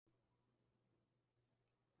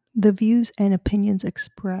The views and opinions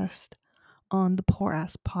expressed on the Poor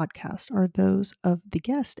Ass podcast are those of the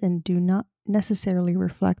guest and do not necessarily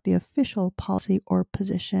reflect the official policy or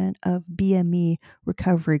position of BME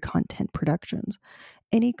Recovery Content Productions.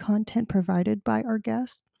 Any content provided by our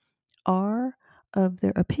guests are of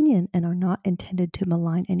their opinion and are not intended to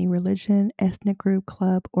malign any religion, ethnic group,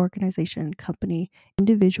 club, organization, company,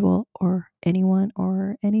 individual, or anyone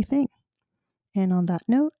or anything. And on that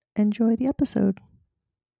note, enjoy the episode.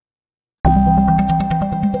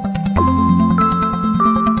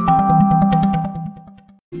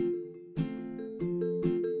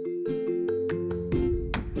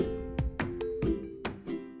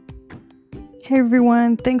 Hey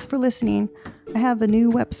everyone, thanks for listening. I have a new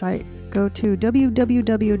website. Go to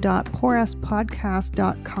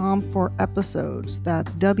www.poorasspodcast.com for episodes.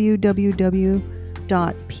 That's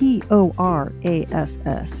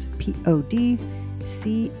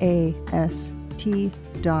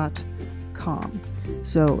www.poorasspodcast.com.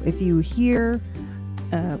 So if you hear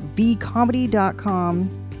vcomedy.com,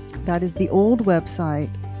 that is the old website.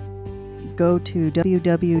 Go to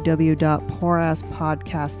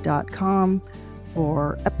www.poorasspodcast.com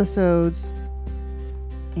for episodes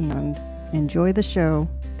and enjoy the show.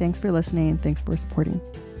 Thanks for listening. Thanks for supporting.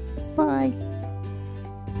 Bye.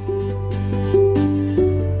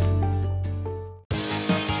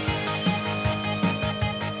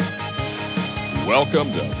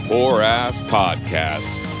 Welcome to Poor Ass Podcast,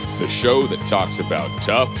 the show that talks about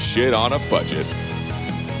tough shit on a budget.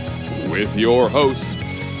 With your host,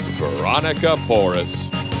 Veronica Porras.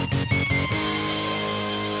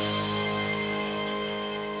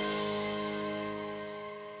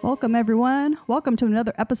 Welcome, everyone. Welcome to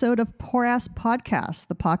another episode of Poor Ass Podcast,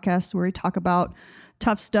 the podcast where we talk about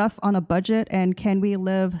tough stuff on a budget and can we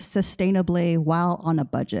live sustainably while on a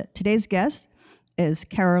budget. Today's guest is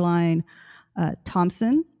Carolynn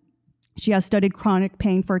Thompson. She has studied chronic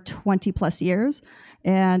pain for 20 plus years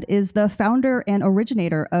and is the founder and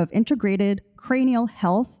originator of Integrated Cranial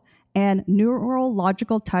Health and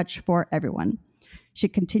Neurological Touch for Everyone. She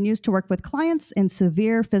continues to work with clients in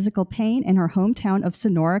severe physical pain in her hometown of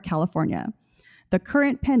Sonora, California. The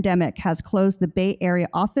current pandemic has closed the Bay Area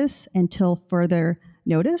office until further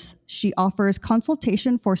notice. She offers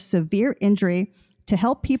consultation for severe injury to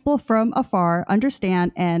help people from afar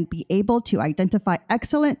understand and be able to identify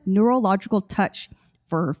excellent neurological touch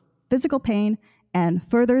for physical pain and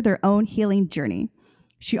further their own healing journey.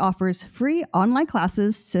 She offers free online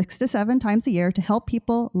classes 6 to 7 times a year to help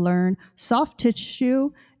people learn soft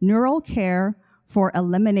tissue neural care for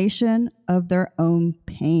elimination of their own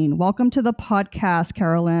pain. Welcome to the podcast,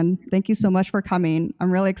 Carolynn. Thank you so much for coming.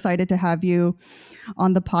 I'm really excited to have you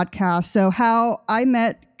on the podcast. So how I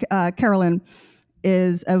met Carolynn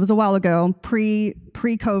is, it was a while ago,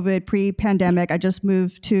 pre-COVID, pre-pandemic. I just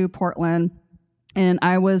moved to Portland. And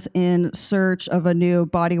I was in search of a new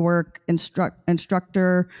bodywork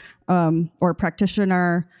instructor or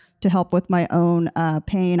practitioner to help with my own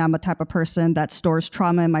pain. I'm a type of person that stores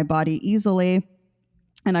trauma in my body easily.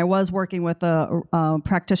 And I was working with a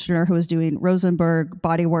practitioner who was doing Rosenberg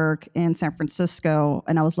bodywork in San Francisco,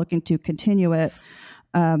 and I was looking to continue it.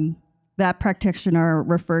 That practitioner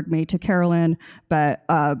referred me to Carolynn, but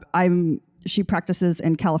she practices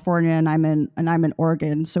in California and I'm in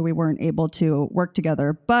Oregon, so we weren't able to work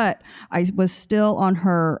together. But I was still on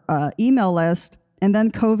her email list, and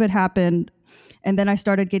then COVID happened, and then I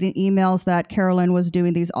started getting emails that Carolynn was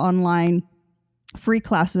doing these online free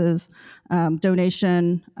classes,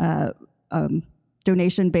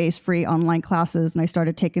 donation-based free online classes, and I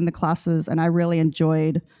started taking the classes, and I really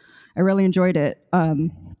enjoyed it.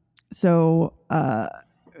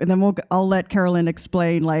 And then I'll let Carolynn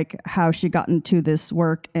explain like how she got into this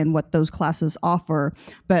work and what those classes offer.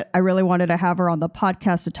 But I really wanted to have her on the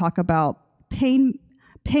podcast to talk about pain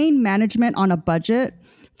management on a budget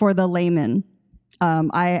for the layman.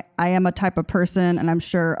 I am a type of person, and I'm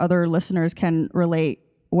sure other listeners can relate,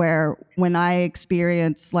 where when I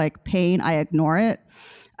experience like pain, I ignore it.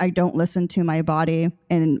 I don't listen to my body,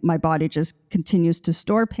 and my body just continues to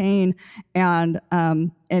store pain, and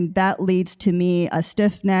that leads to me a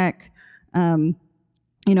stiff neck. I'm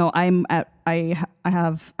a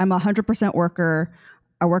 100% worker.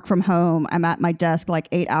 I work from home. I'm at my desk like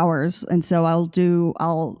 8 hours, and so I'll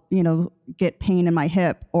get pain in my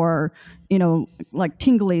hip or like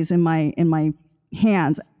tinglies in my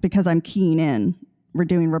hands because I'm keying in. We're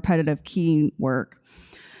doing repetitive keying work.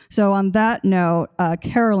 So on that note,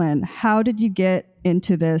 Carolynn, how did you get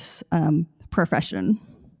into this profession?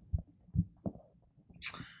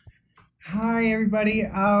 Hi, everybody.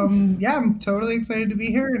 Yeah, I'm totally excited to be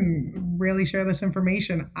here and really share this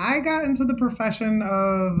information. I got into the profession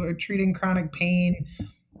of treating chronic pain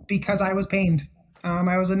because I was pained.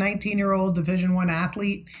 I was a 19-year-old Division I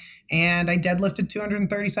athlete, and I deadlifted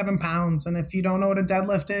 237 pounds. And if you don't know what a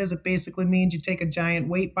deadlift is, it basically means you take a giant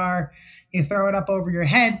weight bar, you throw it up over your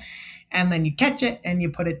head, and then you catch it and you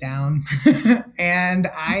put it down. And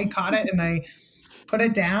I caught it and I put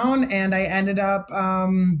it down, and I ended up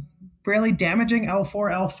really damaging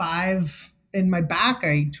L4, L5 in my back.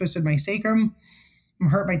 I twisted my sacrum,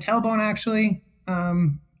 hurt my tailbone actually.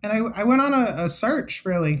 And I went on a search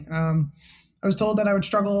really. I was told that I would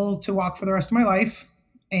struggle to walk for the rest of my life.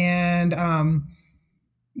 And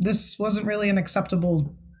this wasn't really an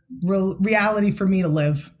acceptable reality for me to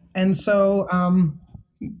live. And so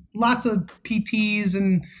lots of PTs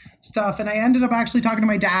and stuff. And I ended up actually talking to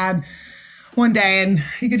my dad one day, and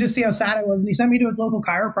he could just see how sad I was. And he sent me to his local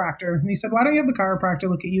chiropractor. And he said, "Why don't you have the chiropractor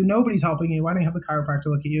look at you? Nobody's helping you. Why don't you have the chiropractor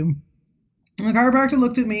look at you?" And the chiropractor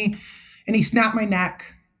looked at me and he snapped my neck,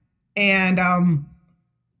 and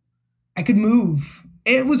I could move.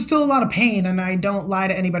 It was still a lot of pain, and I don't lie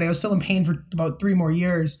to anybody. I was still in pain for about 3 more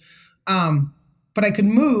years. But I could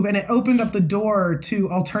move, and it opened up the door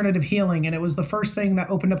to alternative healing. And it was the first thing that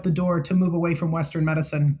opened up the door to move away from Western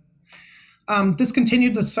medicine. This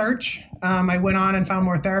continued the search. I went on and found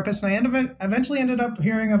more therapists, and I eventually ended up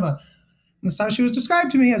hearing of this is how she was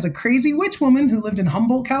described to me, as a crazy witch woman who lived in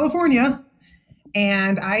Humboldt, California.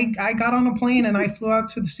 And I got on a plane and I flew out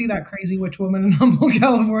to see that crazy witch woman in Humboldt,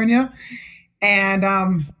 California.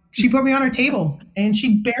 And she put me on her table, and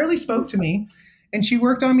she barely spoke to me. And she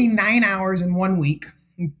worked on me 9 hours in 1 week,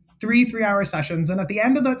 3 3-hour sessions. And at the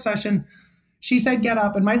end of that session, she said, "Get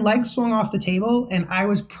up." And my legs swung off the table, and I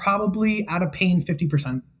was probably out of pain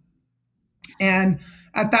 50%. And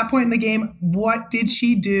at that point in the game, what did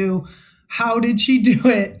she do? How did she do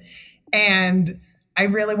it? And I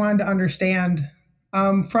really wanted to understand.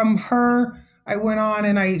 From her, I went on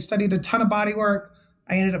and I studied a ton of body work.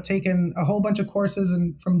 I ended up taking a whole bunch of courses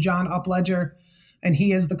from John Upledger, and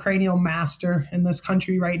he is the cranial master in this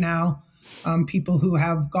country right now. People who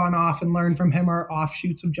have gone off and learned from him are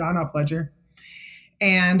offshoots of John Upledger.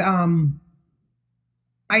 And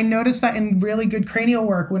I noticed that in really good cranial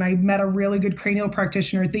work, when I met a really good cranial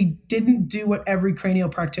practitioner, they didn't do what every cranial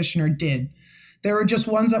practitioner did. There were just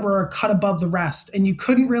ones that were a cut above the rest, and you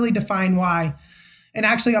couldn't really define why. And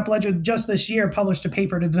actually, Upledger just this year published a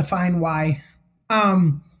paper to define why.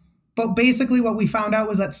 But basically what we found out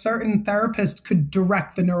was that certain therapists could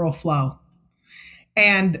direct the neural flow.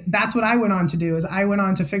 And that's what I went on to do, is I went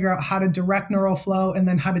on to figure out how to direct neural flow, and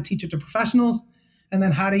then how to teach it to professionals. And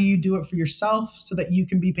then how do you do it for yourself so that you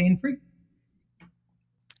can be pain-free?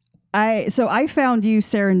 I found you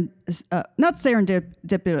not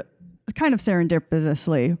serendipitously, kind of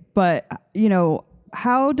serendipitously, but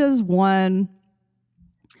how does one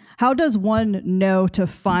know to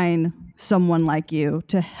find someone like you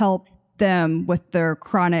to help them with their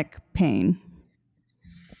chronic pain?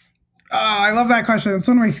 Oh, I love that question. It's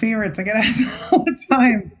one of my favorites. I get asked all the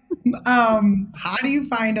time. How do you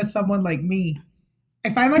find someone like me? I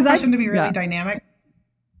find that question to be really dynamic.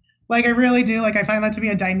 Like, I really do. Like, I find that to be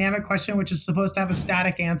a dynamic question, which is supposed to have a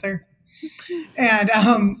static answer. And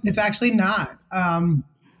it's actually not.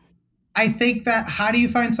 I think that how do you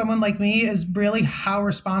find someone like me is really how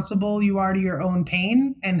responsible you are to your own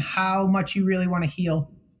pain and how much you really want to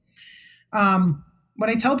heal. What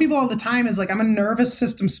I tell people all the time is, like, I'm a nervous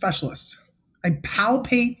system specialist. I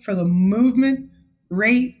palpate for the movement,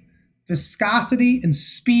 rate, viscosity, and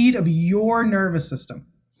speed of your nervous system.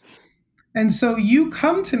 And so you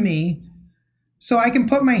come to me so I can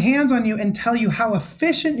put my hands on you and tell you how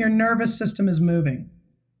efficient your nervous system is moving.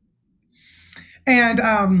 And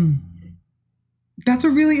that's a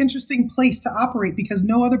really interesting place to operate, because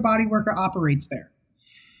no other body worker operates there.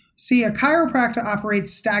 See, a chiropractor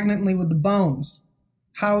operates stagnantly with the bones.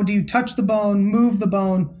 How do you touch the bone, move the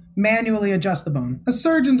bone, manually adjust the bone? A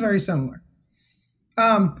surgeon's very similar.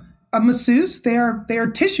 A masseuse, they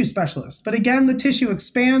are tissue specialists. But again, the tissue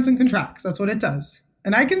expands and contracts. That's what it does.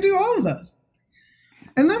 And I can do all of those.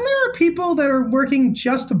 And then there are people that are working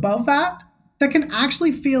just above that can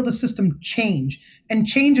actually feel the system change and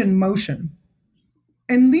change in motion.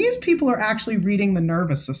 And these people are actually reading the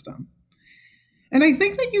nervous system. And I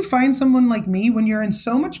think that you find someone like me when you're in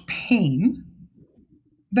so much pain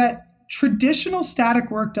that traditional static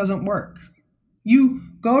work doesn't work. You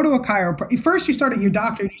go to a chiropractor. First, you start at your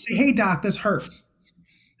doctor and you say, "Hey, doc, this hurts."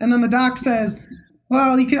 And then the doc says,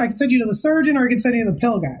 "Well, I can send you to the surgeon, or I can send you to the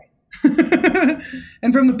pill guy."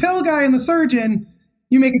 And from the pill guy and the surgeon,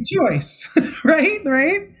 you make a choice, right?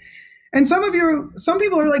 And some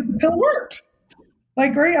people are like, the pill worked.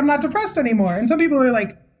 Like, great, I'm not depressed anymore. And some people are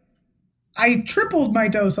like, I tripled my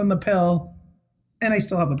dose on the pill and I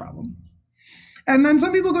still have the problem. And then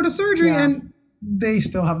some people go to surgery and they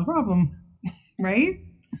still have the problem, right?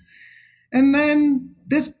 And then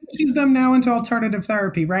this pushes them now into alternative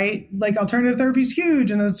therapy, right? Like, alternative therapy is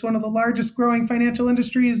huge and it's one of the largest growing financial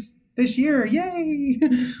industries this year. Yay.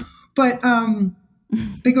 But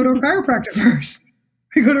they go to a chiropractor first.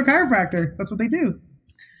 They go to a chiropractor. That's what they do.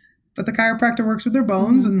 But the chiropractor works with their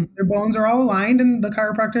bones and their bones are all aligned and the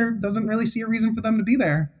chiropractor doesn't really see a reason for them to be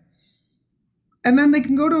there. And then they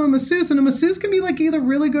can go to a masseuse, and a masseuse can be like either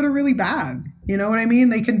really good or really bad. You know what I mean?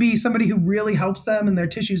 They can be somebody who really helps them and their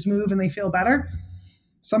tissues move and they feel better.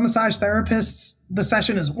 Some massage therapists, the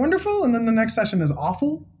session is wonderful and then the next session is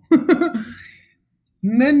awful. And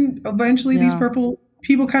then eventually these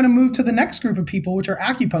people kind of move to the next group of people, which are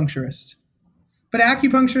acupuncturists. But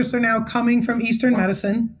acupuncturists are now coming from Eastern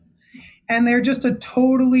medicine, and they're just a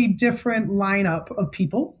totally different lineup of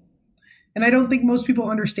people. And I don't think most people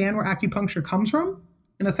understand where acupuncture comes from.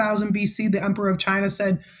 In 1000 BC, the Emperor of China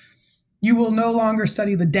said, you will no longer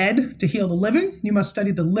study the dead to heal the living. You must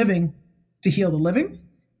study the living to heal the living.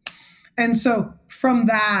 And so from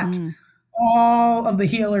that, all of the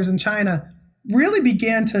healers in China really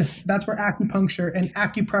began to, that's where acupuncture and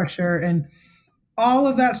acupressure and all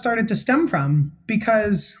of that started to stem from,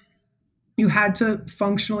 because you had to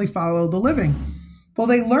functionally follow the living. Well,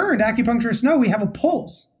 they learned, acupuncturists know we have a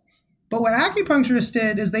pulse. But what acupuncturists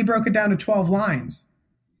did is they broke it down to 12 lines.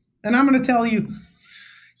 And I'm going to tell you,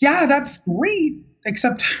 yeah, that's great,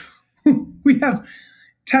 except we have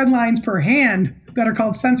 10 lines per hand that are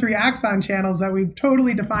called sensory axon channels that we've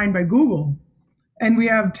totally defined by Google. And we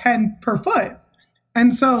have 10 per foot.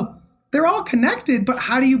 And so they're all connected, but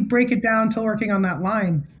how do you break it down to working on that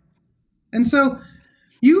line? And so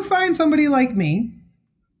you find somebody like me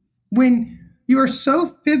when you are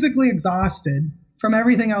so physically exhausted from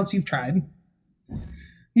everything else you've tried.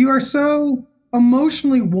 You are so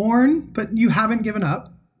emotionally worn, but you haven't given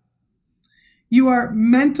up. You are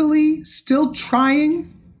mentally still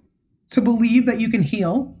trying to believe that you can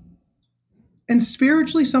heal. And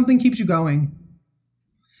spiritually, something keeps you going.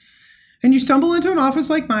 And you stumble into an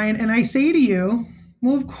office like mine, and I say to you,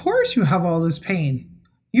 well, of course you have all this pain.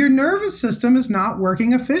 Your nervous system is not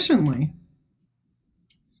working efficiently.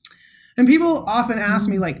 And people often ask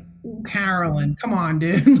me, like, Carolyn, come on,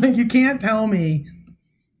 dude. Like, you can't tell me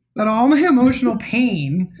that all my emotional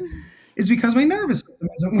pain is because my nervous system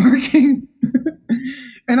isn't working.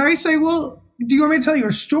 And I say, well, do you want me to tell you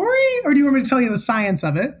a story or do you want me to tell you the science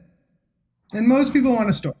of it? And most people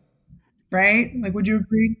want a story, right? Like, would you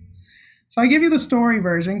agree? So I give you the story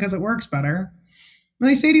version because it works better. And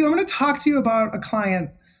I say to you, I'm going to talk to you about a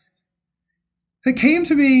client that came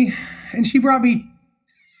to me and she brought me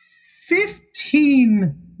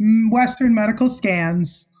 15 Western medical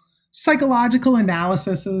scans, psychological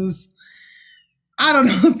analyses. I don't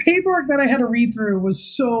know, the paperwork that I had to read through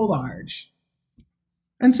was so large.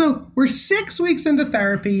 And so we're 6 weeks into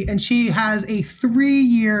therapy and she has a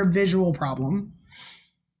 3-year visual problem.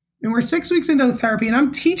 And we're 6 weeks into therapy and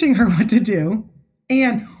I'm teaching her what to do.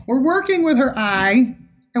 And we're working with her eye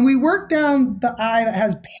and we work down the eye that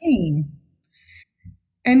has pain.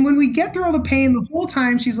 And when we get through all the pain, the whole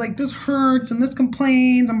time she's like, this hurts and this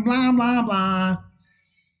complains and blah, blah, blah.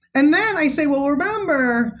 And then I say, well,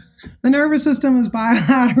 remember, the nervous system is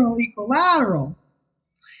bilateral, equilateral.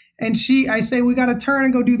 And I say, we got to turn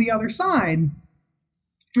and go do the other side.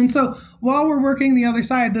 And so while we're working the other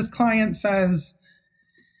side, this client says,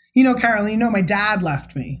 you know, Carolyn, you know, my dad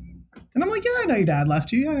left me. And I'm like, yeah, I know your dad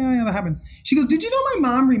left you. Yeah, that happened. She goes, did you know my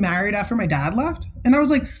mom remarried after my dad left? And I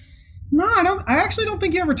was like, no, I actually don't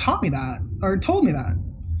think you ever taught me that or told me that.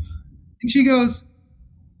 And she goes,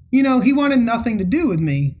 you know, he wanted nothing to do with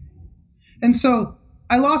me. And so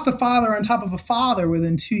I lost a father on top of a father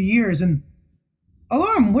within 2 years. And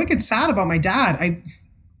although I'm wicked sad about my dad,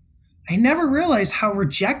 I never realized how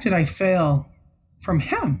rejected I feel from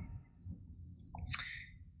him.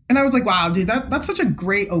 And I was like, wow, dude, that's such a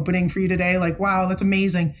great opening for you today. Like, wow, that's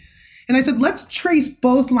amazing. And I said, let's trace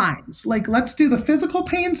both lines. Like, let's do the physical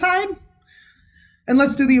pain side and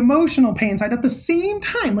let's do the emotional pain side at the same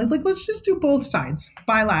time. Like let's just do both sides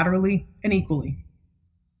bilaterally and equally.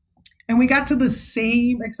 And we got to the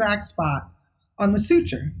same exact spot on the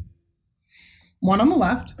suture. One on the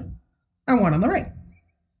left and one on the right.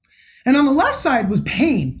 And on the left side was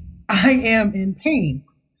pain. I am in pain.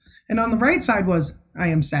 And on the right side was, I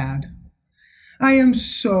am sad. I am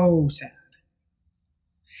so sad.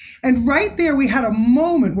 And right there, we had a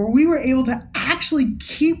moment where we were able to actually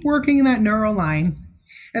keep working in that neural line.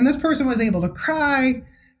 And this person was able to cry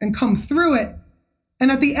and come through it.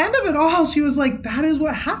 And at the end of it all, she was like, that is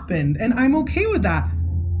what happened. And I'm okay with that.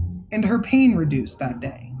 And her pain reduced that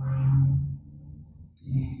day.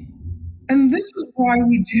 And this is why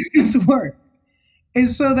we do this work,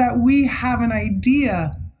 is so that we have an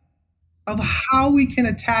idea of how we can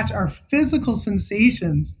attach our physical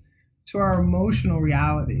sensations to our emotional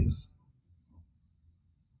realities.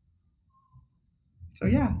 So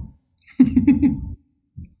yeah.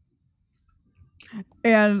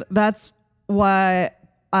 And that's why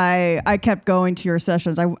I kept going to your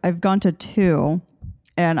sessions. I've gone to 2,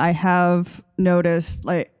 and I have noticed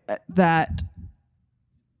like that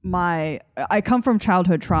I come from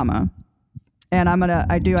childhood trauma, and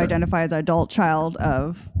I do identify as an adult child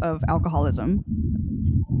of alcoholism.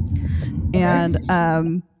 And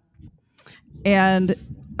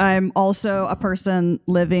I'm also a person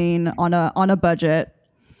living on a budget.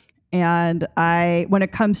 And when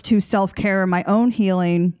it comes to self-care and my own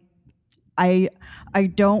healing, I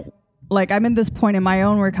don't, like, I'm in this point in my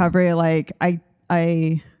own recovery, like I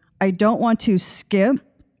don't want to skip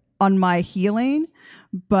on my healing,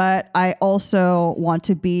 but I also want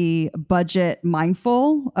to be budget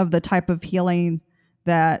mindful of the type of healing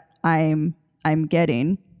that I'm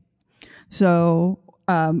getting. So,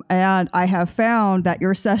 and I have found that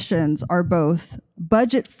your sessions are both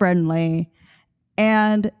budget friendly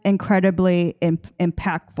and incredibly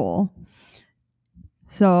impactful.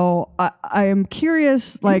 So I am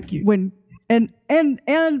curious, like when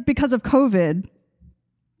and because of COVID,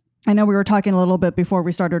 I know we were talking a little bit before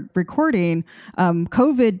we started recording.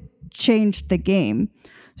 COVID changed the game.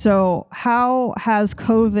 So how has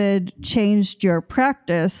COVID changed your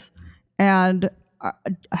practice? And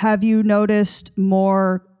have you noticed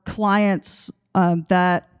more clients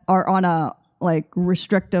that are on a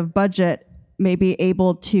restrictive budget may be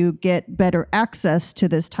able to get better access to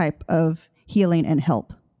this type of healing and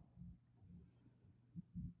help?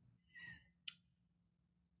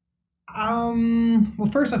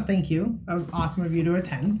 Well, first off, thank you. That was awesome of you to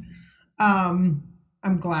attend. I'm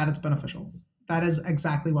glad it's beneficial. That is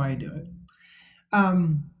exactly why I do it.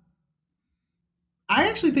 I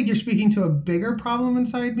actually think you're speaking to a bigger problem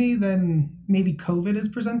inside me than maybe COVID is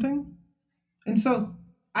presenting. And so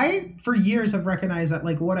I, for years, have recognized that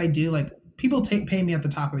what I do, people pay me at the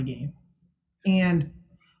top of the game. And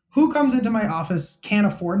who comes into my office can't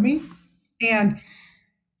afford me. And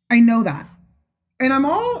I know that. And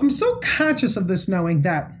I'm so conscious of this, knowing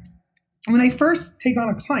that when I first take on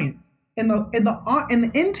a client in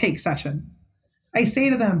the intake session, I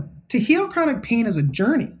say to them, to heal chronic pain is a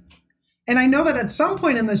journey. And I know that at some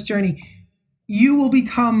point in this journey, you will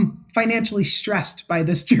become financially stressed by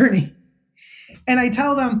this journey. And I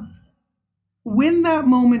tell them, when that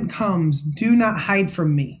moment comes, do not hide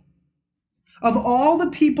from me. Of all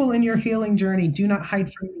the people in your healing journey, do not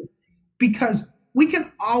hide from me, because we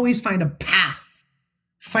can always find a path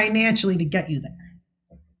financially to get you there.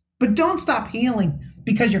 But don't stop healing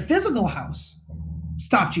because your physical house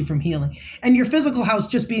stopped you from healing, and your physical house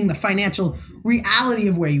just being the financial reality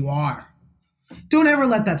of where you are. Don't ever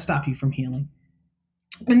let that stop you from healing.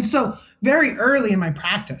 And so very early in my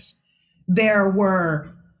practice, there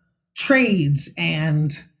were trades,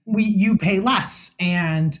 and you pay less,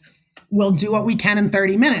 and we'll do what we can in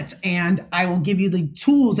 30 minutes, and I will give you the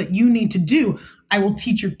tools that you need to do. I will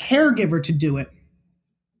teach your caregiver to do it.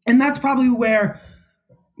 And that's probably where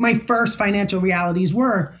my first financial realities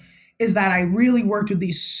were, is that I really worked with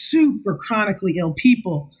these super chronically ill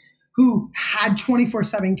people who had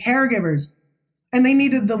 24/7 caregivers, and they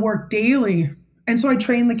needed the work daily. And so I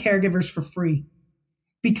trained the caregivers for free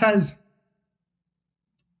because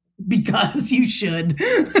you should.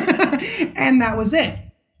 And that was it.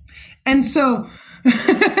 And so,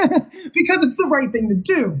 because it's the right thing to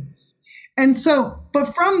do. And so,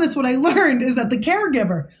 but from this, what I learned is that the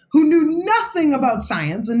caregiver, who knew nothing about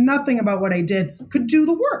science and nothing about what I did, could do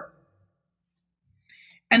the work.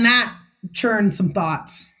 And that churned some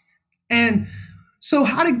thoughts. And so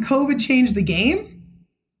how did COVID change the game?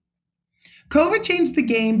 COVID changed the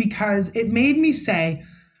game because it made me say,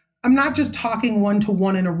 I'm not just talking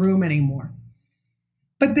one-to-one in a room anymore,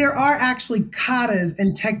 but there are actually katas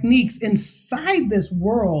and techniques inside this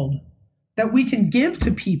world that we can give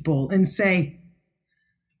to people and say,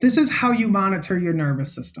 this is how you monitor your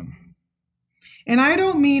nervous system. And I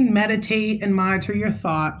don't mean meditate and monitor your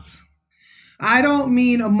thoughts. I don't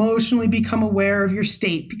mean emotionally become aware of your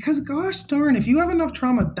state, because gosh darn, if you have enough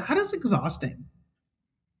trauma, that is exhausting.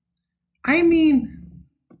 I mean,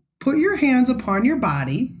 put your hands upon your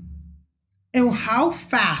body, and how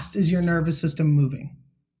fast is your nervous system moving?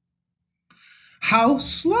 How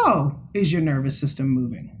slow is your nervous system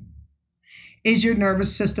moving? Is your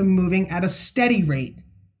nervous system moving at a steady rate?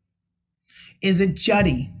 Is it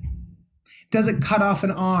juddy? Does it cut off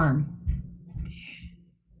an arm?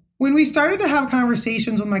 When we started to have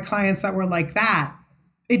conversations with my clients that were like that,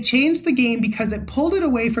 it changed the game because it pulled it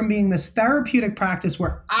away from being this therapeutic practice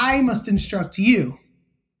where I must instruct you.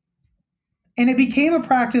 And it became a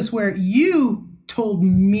practice where you told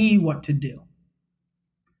me what to do.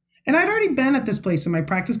 And I'd already been at this place in my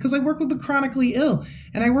practice because I work with the chronically ill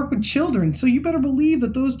and I work with children. So you better believe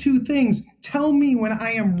that those two things tell me when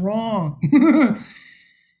I am wrong.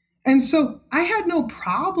 And so I had no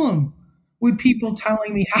problem with people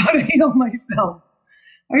telling me how to heal myself.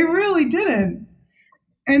 I really didn't.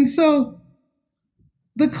 And so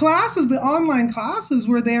the classes, the online classes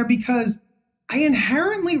were there because I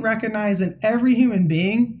inherently recognize in every human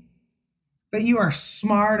being that you are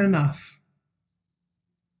smart enough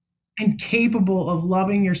and capable of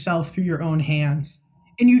loving yourself through your own hands.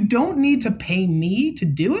 And you don't need to pay me to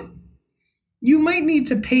do it. You might need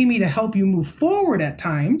to pay me to help you move forward at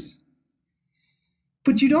times,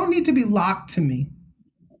 but you don't need to be locked to me.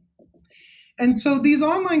 And so these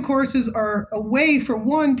online courses are a way for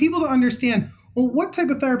one, people to understand, well, what type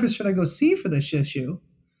of therapist should I go see for this issue?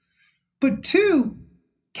 But two,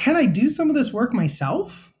 can I do some of this work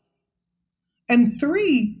myself? And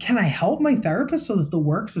three, can I help my therapist so that the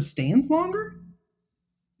work sustains longer?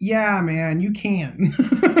 Yeah, man, you can.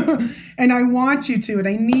 And I want you to, and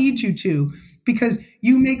I need you to, because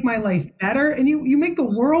you make my life better and you make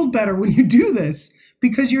the world better when you do this,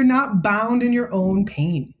 because you're not bound in your own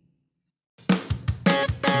pain.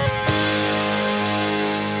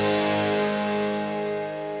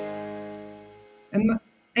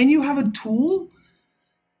 And you have a tool.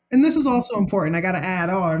 And this is also important. I got to add,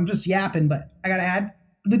 I'm just yapping, but I got to add,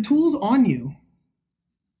 the tool's on you.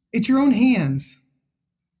 It's your own hands,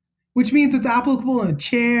 which means it's applicable in a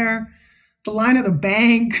chair, the line at the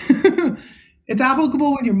bank. It's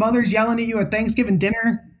applicable when your mother's yelling at you at Thanksgiving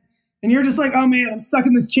dinner and you're just like, oh man, I'm stuck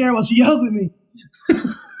in this chair while she yells at me.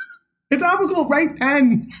 It's applicable right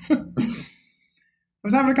then. I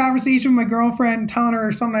was having a conversation with my girlfriend, telling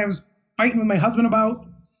her something I was fighting with my husband about.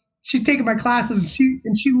 She's taking my classes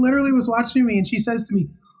and she literally was watching me and she says to me,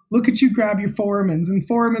 look at you grab your foramens, and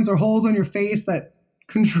foramens are holes on your face that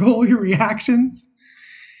control your reactions.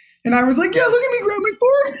 And I was like, yeah, look at me grab my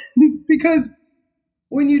foramens. Because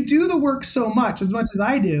when you do the work so much as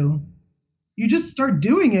I do, you just start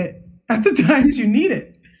doing it at the times you need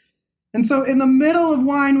it. And so in the middle of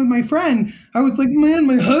wine with my friend, I was like, man,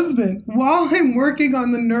 my husband, while I'm working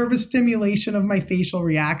on the nervous stimulation of my facial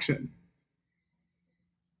reaction.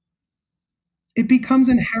 It becomes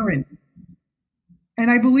inherent. And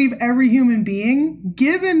I believe every human being,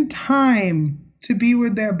 given time to be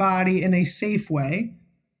with their body in a safe way,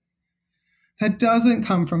 that doesn't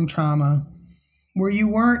come from trauma, where you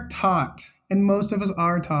weren't taught, and most of us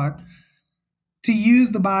are taught, to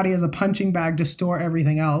use the body as a punching bag to store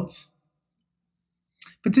everything else.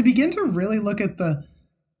 But to begin to really look at the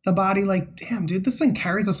body like, damn, dude, this thing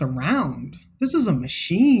carries us around. This is a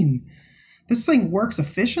machine. This thing works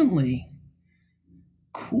efficiently.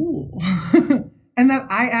 Cool. And that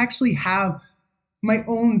I actually have my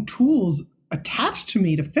own tools attached to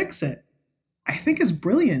me to fix it, I think is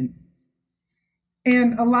brilliant.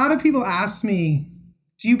 And a lot of people ask me,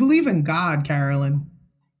 do you believe in God, Carolyn?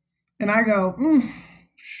 And I go,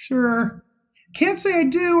 sure. Can't say I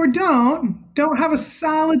do or don't. Don't have a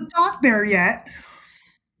solid thought there yet.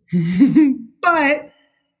 But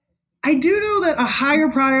I do know that a higher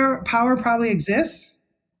power probably exists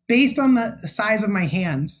based on the size of my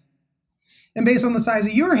hands and based on the size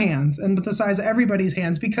of your hands and the size of everybody's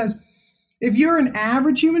hands. Because if you're an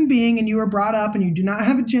average human being and you were brought up and you do not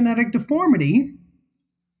have a genetic deformity,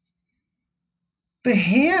 the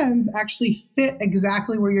hands actually fit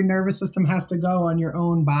exactly where your nervous system has to go on your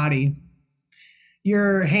own body.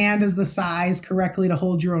 Your hand is the size correctly to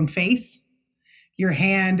hold your own face. Your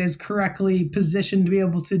hand is correctly positioned to be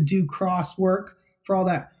able to do cross work for all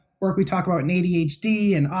that work we talk about in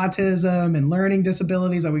ADHD and autism and learning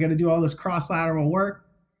disabilities, that we got to do all this cross-lateral work.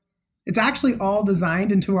 It's actually all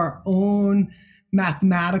designed into our own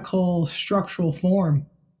mathematical structural form.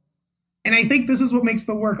 And I think this is what makes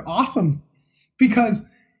the work awesome, because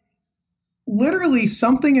literally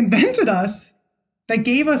something invented us that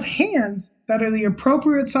gave us hands that are the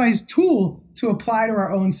appropriate size tool to apply to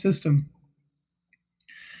our own system.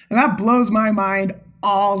 And that blows my mind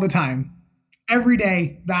all the time. Every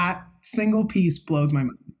day, that single piece blows my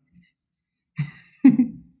mind.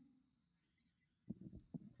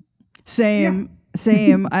 Same.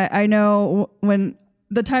 I know when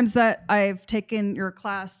the times that I've taken your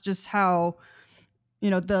class, just how,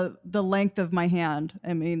 the length of my hand.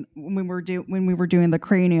 I mean, when we were doing the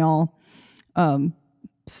cranial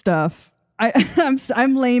stuff,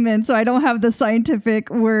 I'm layman, so I don't have the scientific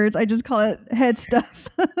words. I just call it head stuff.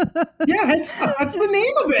 Yeah, head stuff. That's the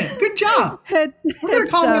name of it. Good job. We're going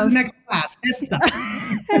to call it the next class. Head stuff.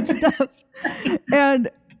 Head stuff. And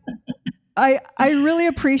I really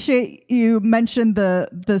appreciate you mentioned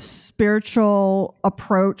the spiritual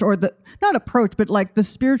approach, or the not approach, but like the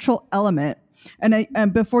spiritual element.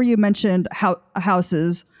 And before you mentioned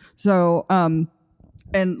houses, so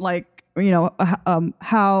and like,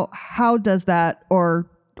 how does that, or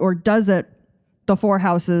does it, the four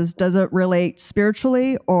houses, does it relate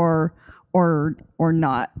spiritually or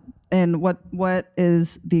not? And what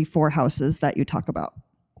is the four houses that you talk about?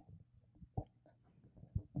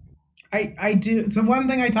 I do. So one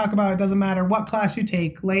thing I talk about, it doesn't matter what class you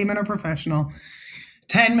take, layman or professional,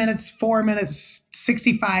 10 minutes, 4 minutes,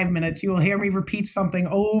 65 minutes, you will hear me repeat something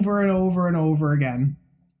over and over and over again.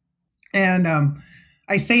 And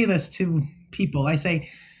I say this to people. I say,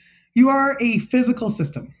 you are a physical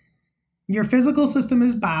system. Your physical system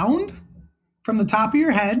is bound from the top of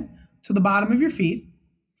your head to the bottom of your feet,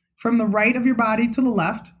 from the right of your body to the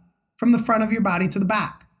left, from the front of your body to the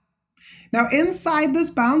back. Now, inside this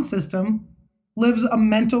bound system lives a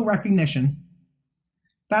mental recognition.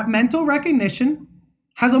 That mental recognition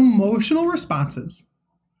has emotional responses.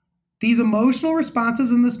 These emotional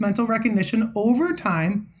responses in this mental recognition over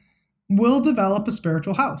time will develop a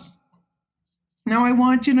spiritual house. Now, I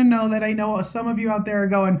want you to know that I know some of you out there are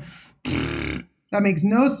going, that makes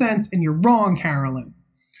no sense, and you're wrong, Carolyn.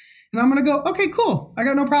 And I'm going to go, okay, cool. I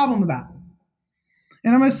got no problem with that.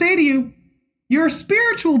 And I'm going to say to you, you're a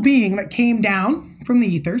spiritual being that came down from the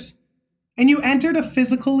ethers, and you entered a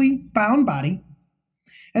physically bound body.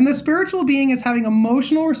 And the spiritual being is having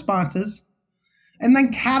emotional responses and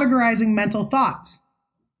then categorizing mental thoughts.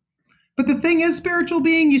 But the thing is, spiritual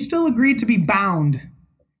being, you still agreed to be bound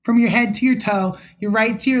from your head to your toe, your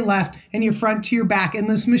right to your left, and your front to your back in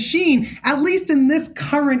this machine, at least in this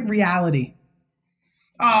current reality.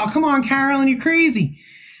 Oh, come on, Carolyn, you're crazy.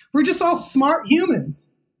 We're just all smart humans.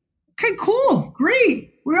 Okay, cool,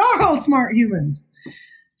 great. We are all smart humans.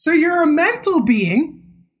 So you're a mental being,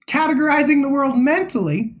 categorizing the world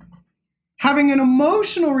mentally, having an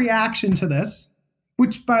emotional reaction to this,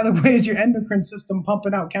 which, by the way, is your endocrine system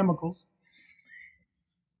pumping out chemicals,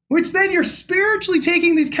 which then you're spiritually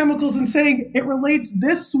taking these chemicals and saying it relates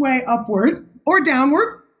this way upward or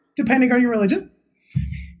downward, depending on your religion.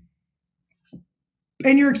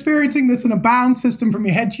 And you're experiencing this in a bound system from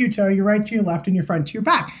your head to your toe, your right to your left, and your front to your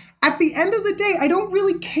back. At the end of the day, I don't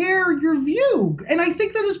really care your view. And I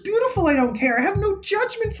think that is beautiful. I don't care. I have no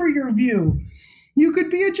judgment for your view. You could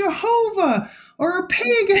be a Jehovah or a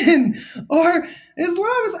pagan or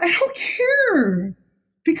Islamist. I don't care.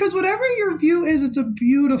 Because whatever your view is, it's a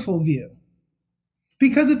beautiful view.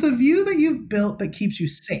 Because it's a view that you've built that keeps you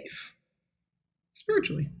safe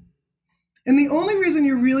spiritually. And the only reason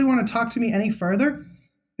you really want to talk to me any further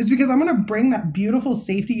is because I'm going to bring that beautiful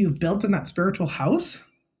safety you've built in that spiritual house.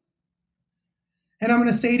 And I'm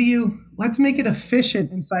going to say to you, let's make it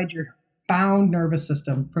efficient inside your bound nervous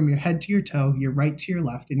system from your head to your toe, your right to your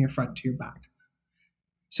left, and your front to your back.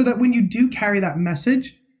 So that when you do carry that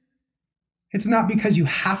message, it's not because you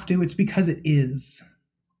have to, it's because it is.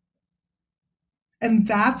 And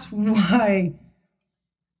that's why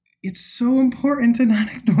it's so important to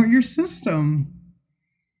not ignore your system.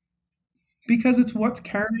 Because it's what's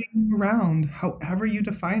carrying you around, however you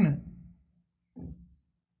define it.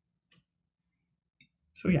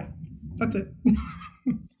 So yeah, that's it.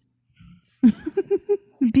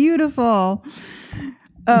 Beautiful.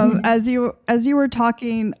 As you were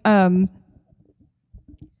talking, I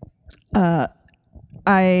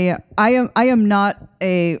am not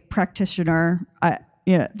a practitioner. I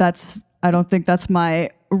don't think that's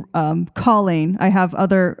my calling. I have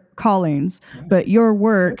other callings, but your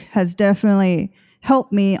work has definitely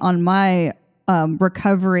helped me on my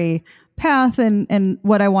recovery path and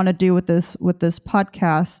what I want to do with this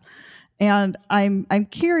podcast. And I'm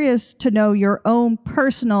curious to know your own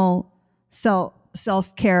personal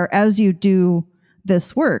self-care as you do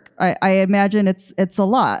this work. I imagine it's a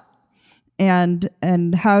lot. And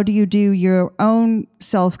how do you do your own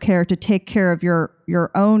self-care to take care of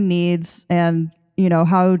your own needs? And,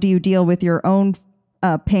 how do you deal with your own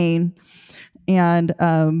pain and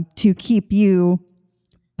to keep you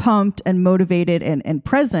pumped and motivated and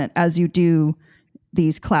present as you do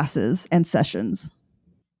these classes and sessions?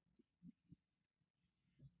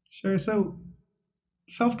 Sure. So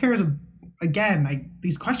self-care is again,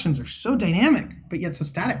 these questions are so dynamic, but yet so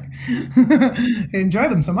static. I enjoy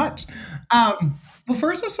them so much. Well,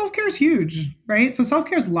 first off, self-care is huge, right? So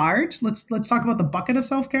self-care is large. Let's talk about the bucket of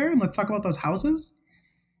self-care, and let's talk about those houses.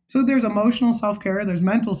 So there's emotional self-care, there's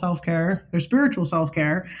mental self-care, there's spiritual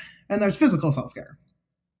self-care, and there's physical self-care.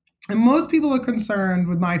 And most people are concerned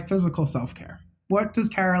with my physical self-care. What does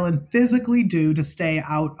Carolynn physically do to stay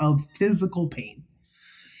out of physical pain?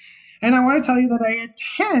 And I want to tell you that I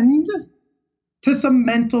attend to some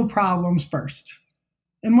mental problems first.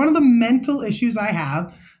 And one of the mental issues I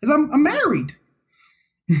have is I'm married.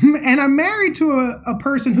 And I'm married to a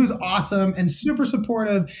person who's awesome and super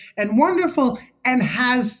supportive and wonderful and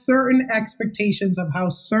has certain expectations of how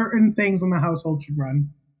certain things in the household should run.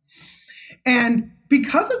 And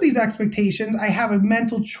because of these expectations, I have a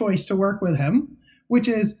mental choice to work with him, which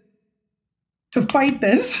is to fight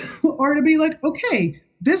this or to be like, okay,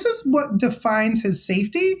 this is what defines his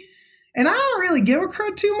safety. And I don't really give a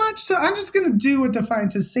crud too much, so I'm just going to do what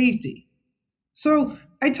defines his safety. So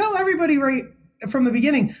I tell everybody right from the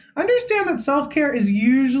beginning, understand that self-care is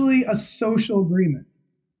usually a social agreement.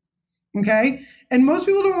 Okay? And most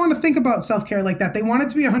people don't want to think about self-care like that. They want it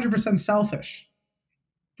to be 100% selfish.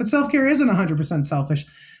 But self-care isn't 100% selfish.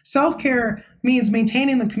 Self-care means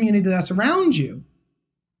maintaining the community that's around you.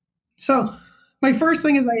 So my first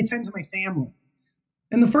thing is I attend to my family.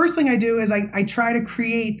 And the first thing I do is I try to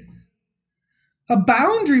create a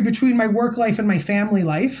boundary between my work life and my family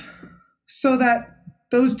life so that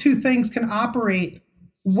those two things can operate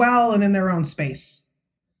well and in their own space.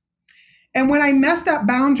 And when I mess that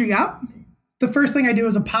boundary up, the first thing I do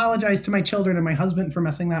is apologize to my children and my husband for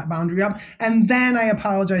messing that boundary up. And then I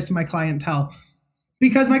apologize to my clientele,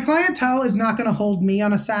 because my clientele is not going to hold me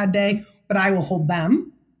on a sad day, but I will hold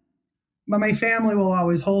them. But my family will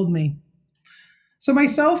always hold me. So my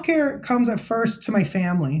self-care comes at first to my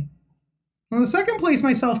family. And the second place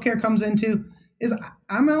my self-care comes into is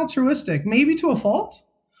I'm altruistic, maybe to a fault,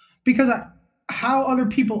 because how other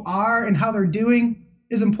people are and how they're doing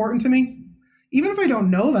is important to me, even if I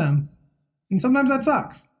don't know them. And sometimes that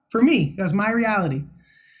sucks. For me, that's my reality.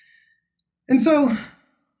 And so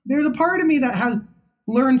there's a part of me that has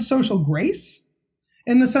learned social grace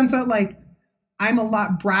in the sense that, like, I'm a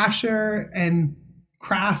lot brasher and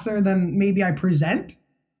crasser than maybe I present.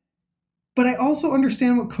 But I also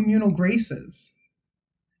understand what communal grace is.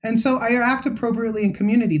 And so I act appropriately in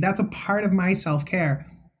community. That's a part of my self-care,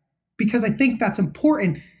 because I think that's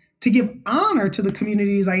important to give honor to the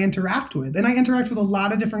communities I interact with. And I interact with a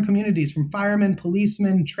lot of different communities, from firemen,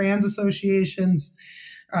 policemen, trans associations,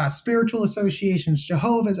 spiritual associations,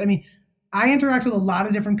 Jehovah's. I mean, I interact with a lot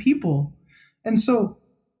of different people. And so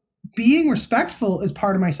being respectful is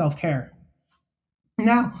part of my self-care.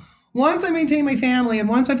 Now, once I maintain my family and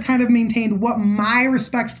once I've kind of maintained what my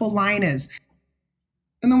respectful line is,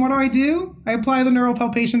 and then what do? I apply the neural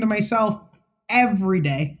palpation to myself every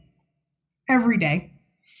day. Every day.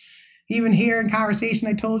 Even here in conversation,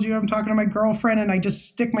 I told you I'm talking to my girlfriend and I just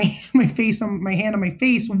stick my hand on my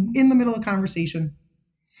face in the middle of conversation.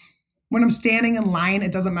 When I'm standing in line,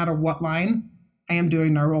 it doesn't matter what line, I am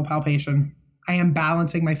doing neural palpation. I am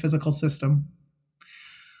balancing my physical system.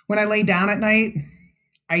 When I lay down at night,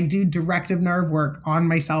 I do directive nerve work on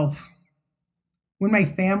myself. When my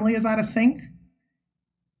family is out of sync,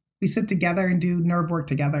 we sit together and do nerve work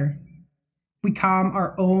together. We calm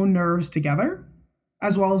our own nerves together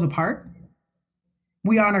as well as apart.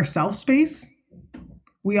 We honor self-space.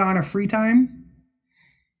 We honor free time.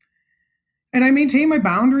 And I maintain my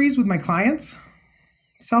boundaries with my clients.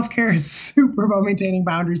 Self-care is super about maintaining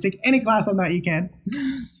boundaries. Take any class on that you can.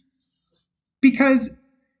 Because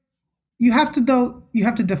you have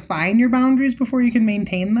to define your boundaries before you can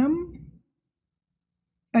maintain them.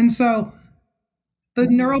 And so the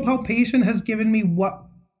neural palpation has given me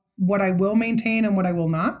what I will maintain and what I will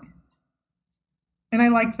not. And I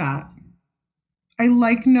like that. I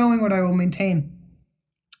like knowing what I will maintain.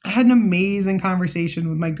 I had an amazing conversation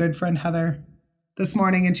with my good friend Heather this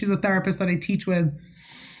morning, and she's a therapist that I teach with.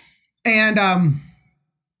 And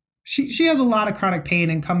she has a lot of chronic pain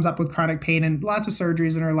and comes up with chronic pain and lots of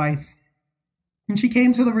surgeries in her life. And she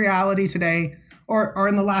came to the reality today, or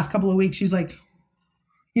in the last couple of weeks, she's like,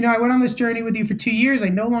 I went on this journey with you for 2 years. I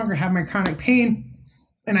no longer have my chronic pain.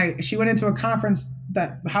 And she went into a conference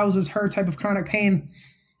that houses her type of chronic pain,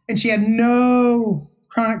 and she had no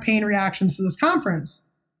chronic pain reactions to this conference.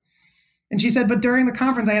 And she said, but during the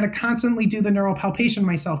conference, I had to constantly do the neural palpation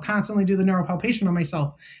myself, constantly do the neural palpation on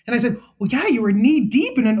myself. And I said, well, yeah, you were knee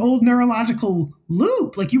deep in an old neurological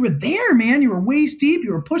loop. Like, you were there, man. You were waist deep.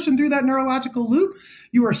 You were pushing through that neurological loop.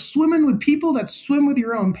 You were swimming with people that swim with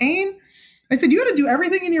your own pain. I said, you got to do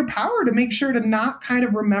everything in your power to make sure to not kind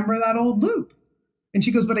of remember that old loop. And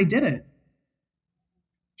she goes, but I did it.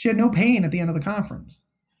 She had no pain at the end of the conference.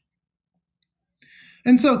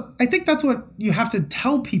 And so I think that's what you have to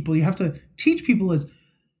tell people, you have to teach people is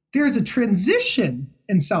there is a transition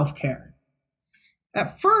in self-care.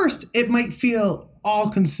 At first, it might feel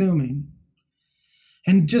all-consuming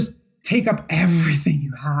and just take up everything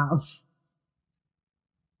you have.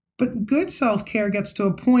 But good self-care gets to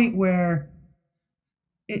a point where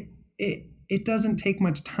it doesn't take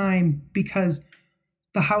much time because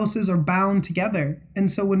the houses are bound together. And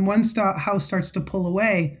so when one house starts to pull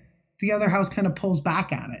away, the other house kind of pulls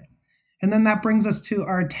back at it. And then that brings us to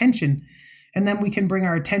our attention. And then we can bring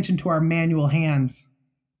our attention to our manual hands.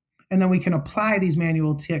 And then we can apply these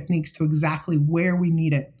manual techniques to exactly where we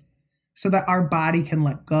need it so that our body can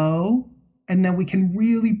let go. And then we can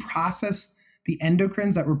really process the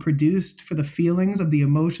endocrines that were produced for the feelings of the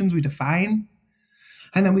emotions we define.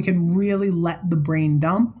 And then we can really let the brain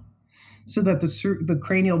dump so that the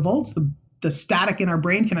cranial volts, the static in our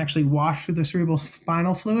brain can actually wash through the cerebral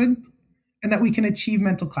spinal fluid and that we can achieve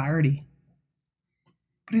mental clarity.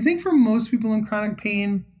 But I think for most people in chronic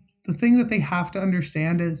pain, the thing that they have to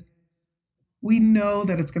understand is we know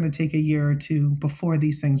that it's going to take a year or two before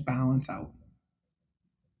these things balance out.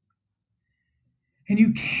 And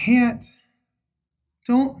you can't,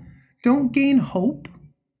 don't gain hope.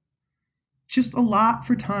 Just a lot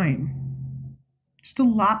for time, just a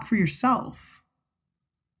lot for yourself,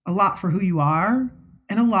 a lot for who you are,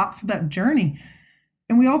 and a lot for that journey.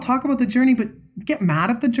 And we all talk about the journey, but get mad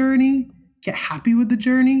at the journey, get happy with the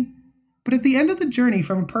journey. But at the end of the journey,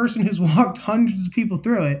 from a person who's walked hundreds of people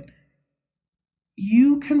through it,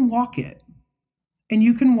 you can walk it, and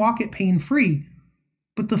you can walk it pain-free.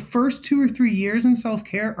 But the first 2 or 3 years in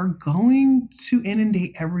self-care are going to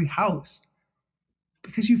inundate every house,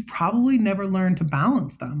 because you've probably never learned to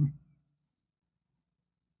balance them.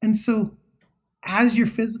 And so as your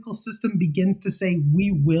physical system begins to say, we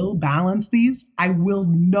will balance these, I will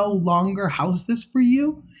no longer house this for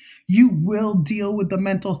you, you will deal with the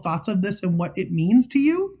mental thoughts of this and what it means to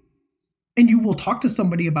you, and you will talk to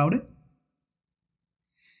somebody about it.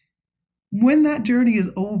 When that journey is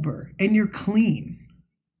over and you're clean,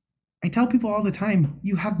 I tell people all the time,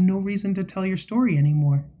 you have no reason to tell your story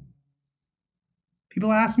anymore.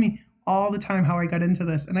 People ask me all the time how I got into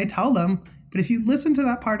this, and I tell them, but if you listen to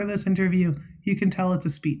that part of this interview, you can tell it's a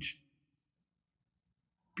speech.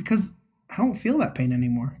 Because I don't feel that pain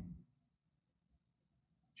anymore.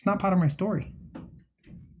 It's not part of my story.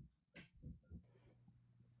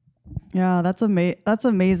 Yeah, that's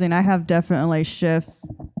amazing. I have definitely shift,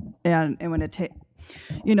 and when it takes,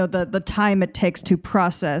 the time it takes to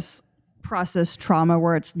process trauma,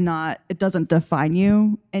 where it doesn't define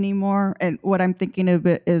you anymore. And what I'm thinking of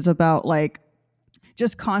it is about like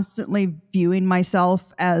just constantly viewing myself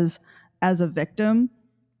as a victim.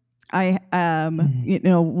 I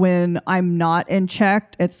when I'm not in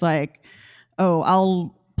check, it's like, oh,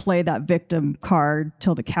 I'll play that victim card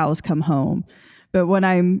till the cows come home. But when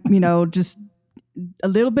I'm, just a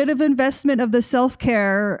little bit of investment of the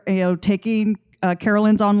self-care, taking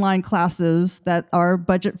Carolynn's online classes that are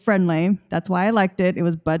budget friendly. That's why I liked it. It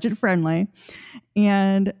was budget friendly.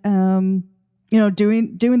 And,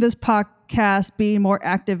 doing this podcast, being more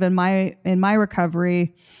active in my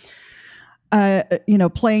recovery,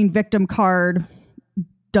 playing victim card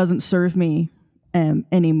doesn't serve me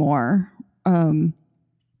anymore.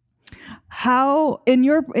 How in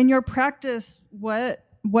your practice, what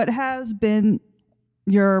has been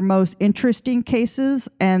your most interesting cases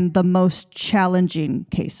and the most challenging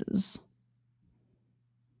cases?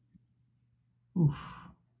 Oof.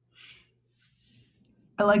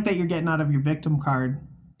 I like that you're getting out of your victim card,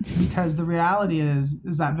 because the reality is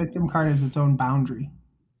that victim card is its own boundary,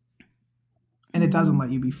 and it doesn't let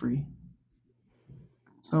you be free.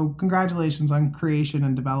 So congratulations on creation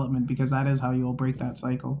and development, because that is how you will break that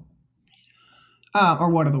cycle. Or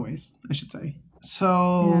one of the ways, I should say.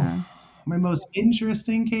 So yeah. My most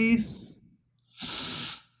interesting case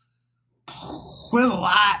was a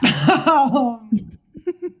lot.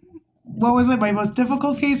 What was it? My most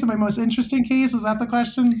difficult case and my most interesting case? Was that the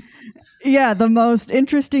questions? Yeah, the most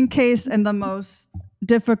interesting case and the most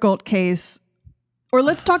difficult case. Or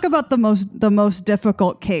let's talk about the most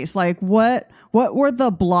difficult case. Like what were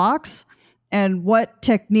the blocks and what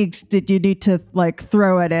techniques did you need to like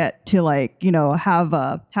throw at it to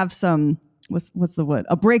have some what's the word?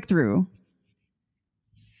 A breakthrough?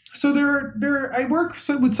 So I work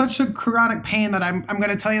with such a chronic pain that I'm going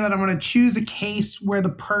to tell you that I'm going to choose a case where the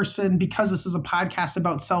person, because this is a podcast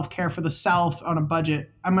about self-care for the self on a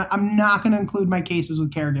budget, I'm not going to include my cases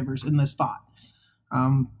with caregivers in this thought.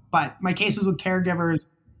 But my cases with caregivers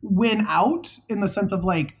win out in the sense of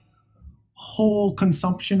like whole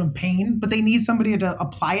consumption of pain, but they need somebody to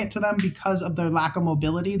apply it to them because of their lack of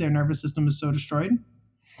mobility. Their nervous system is so destroyed.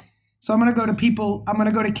 So I'm going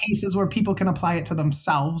to go to cases where people can apply it to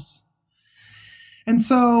themselves. And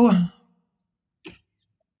so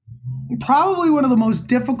probably one of the most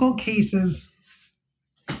difficult cases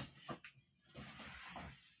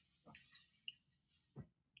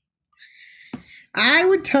I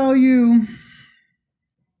would tell you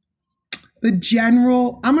the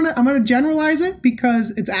general, I'm going to generalize it because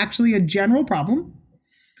it's actually a general problem.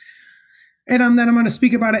 And then I'm going to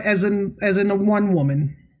speak about it as in a one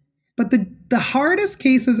woman. But the hardest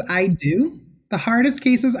cases I do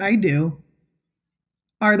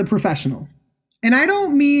are the professional. And I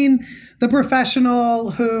don't mean the professional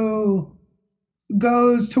who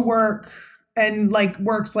goes to work and like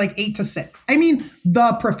works like 8 to 6. I mean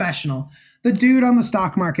the professional, the dude on the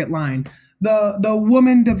stock market line, the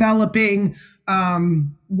woman developing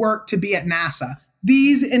work to be at NASA.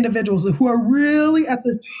 These individuals who are really at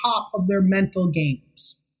the top of their mental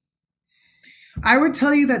games. I would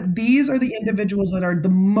tell you that these are the individuals that are the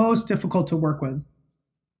most difficult to work with.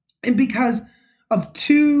 And because of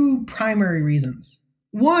two primary reasons.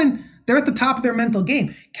 One, they're at the top of their mental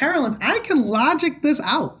game. Carolyn, I can logic this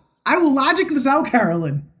out. I will logic this out,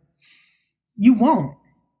 Carolyn. You won't.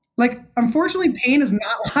 Like, unfortunately, pain is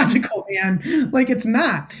not logical, man. Like, it's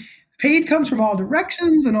not. Pain comes from all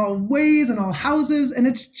directions and all ways and all houses, and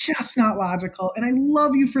it's just not logical. And I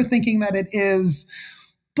love you for thinking that it is,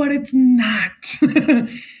 but it's not.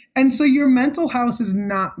 And so your mental house is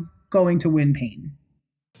not going to win pain.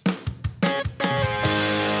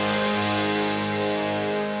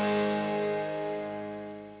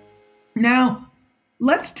 Now,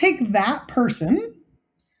 let's take that person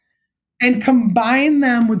and combine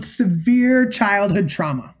them with severe childhood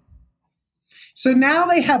trauma. So now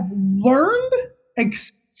they have learned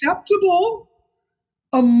acceptable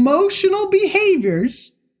emotional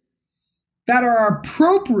behaviors that are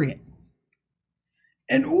appropriate.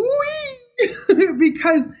 And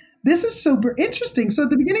because this is super interesting. So at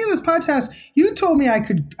the beginning of this podcast, you told me I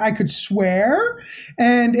could swear,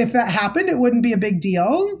 and if that happened, it wouldn't be a big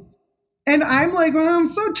deal. And I'm like, well, I'm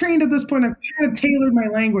so trained at this point, I've kind of tailored my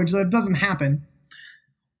language so it doesn't happen.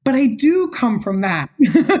 But I do come from that.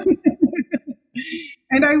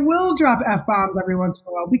 And I will drop F-bombs every once in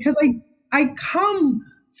a while because I come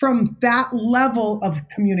from that level of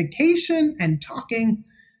communication and talking,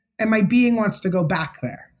 and my being wants to go back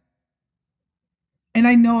there. And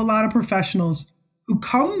I know a lot of professionals who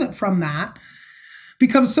come from that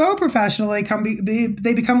become so professional, they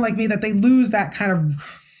become like me, that they lose that kind of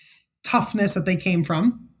toughness that they came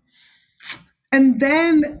from. And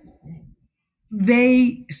then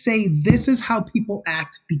they say, this is how people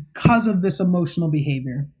act because of this emotional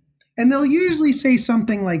behavior. And they'll usually say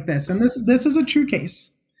something like this, and this is a true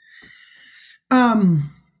case.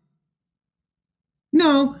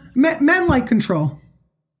 No, men like control.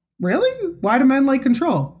 Really? Why do men like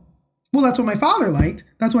control? Well, that's what my father liked.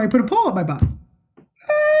 That's why I put a pole up my butt.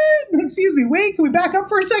 Excuse me, wait, can we back up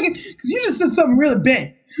for a second? Because you just said something really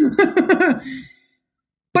big.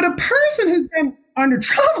 But a person who's been under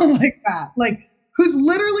trauma like that, like who's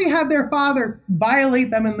literally had their father violate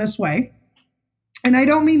them in this way, and I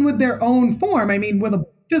don't mean with their own form, I mean with a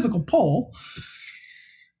physical pole,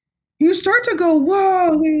 you start to go,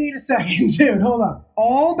 whoa, wait a second, dude, hold up.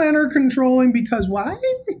 All men are controlling because why?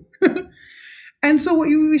 And so what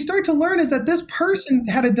we start to learn is that this person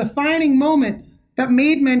had a defining moment that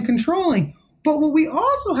made men controlling. But what we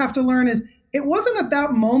also have to learn is it wasn't at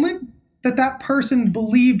that moment that person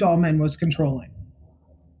believed all men was controlling.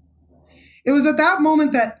 It was at that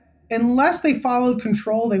moment that unless they followed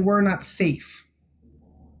control, they were not safe.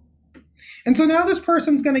 And so now this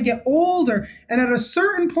person's going to get older, and at a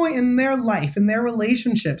certain point in their life, in their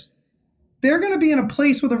relationships, they're going to be in a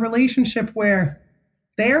place with a relationship where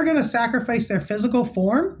they are going to sacrifice their physical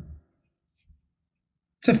form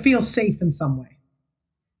to feel safe in some way.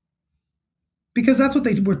 Because that's what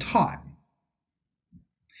they were taught.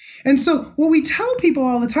 And so what we tell people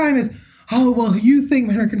all the time is, oh, well, you think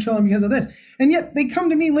men are controlling because of this. And yet they come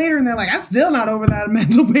to me later and they're like, I'm still not over that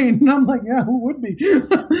mental pain. And I'm like, yeah, who would be?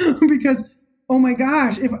 Because, oh my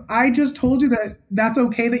gosh, if I just told you that that's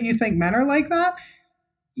okay that you think men are like that,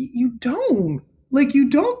 you don't. Like, you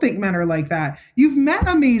don't think men are like that. You've met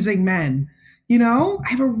amazing men. You know, I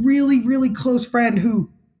have a really, really close friend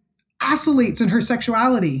who oscillates in her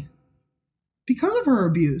sexuality because of her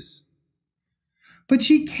abuse. But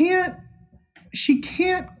she can't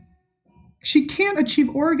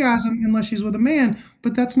achieve orgasm unless she's with a man,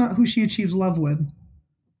 but that's not who she achieves love with.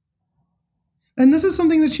 And this is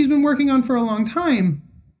something that she's been working on for a long time.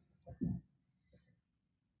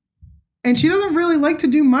 And she doesn't really like to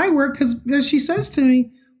do my work because, as she says to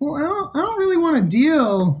me, well, I don't really want to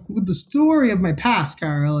deal with the story of my past,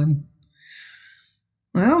 Carolyn.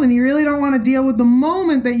 Well, then you really don't want to deal with the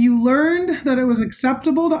moment that you learned that it was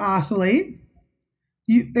acceptable to oscillate.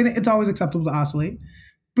 And it's always acceptable to oscillate.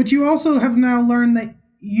 But you also have now learned that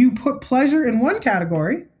you put pleasure in one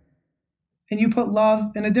category and you put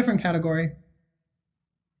love in a different category.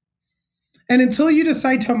 And until you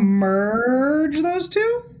decide to merge those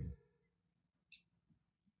two,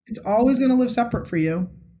 it's always going to live separate for you.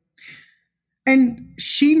 And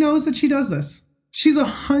she knows that she does this. She's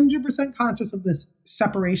 100% conscious of this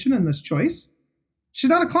separation and this choice. She's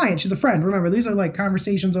not a client. She's a friend. Remember, these are like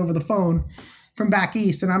conversations over the phone from back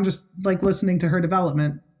east, and I'm just like listening to her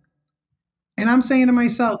development. And I'm saying to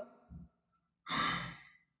myself,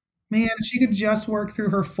 man, if she could just work through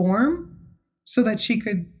her form so that she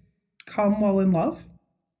could come while in love,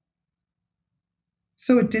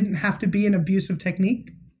 so it didn't have to be an abusive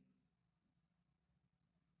technique.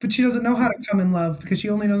 But she doesn't know how to come in love because she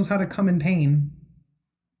only knows how to come in pain.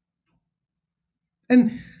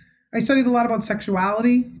 And I studied a lot about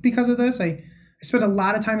sexuality because of this. I spent a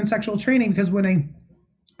lot of time in sexual training because when I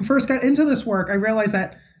first got into this work, I realized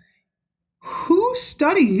that who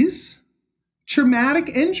studies traumatic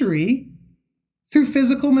injury through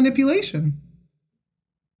physical manipulation?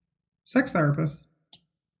 Sex therapists.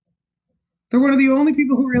 They're one of the only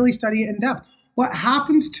people who really study it in depth. What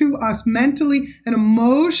happens to us mentally and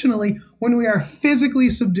emotionally when we are physically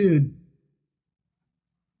subdued?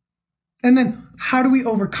 And then how do we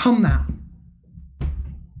overcome that?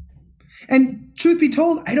 And truth be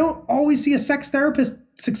told, I don't always see a sex therapist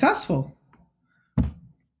successful.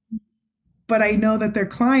 But I know that their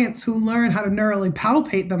clients who learn how to neurally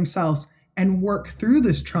palpate themselves and work through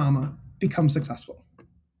this trauma become successful.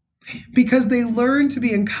 Because they learn to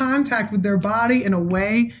be in contact with their body in a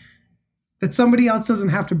way that somebody else doesn't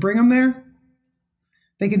have to bring them there.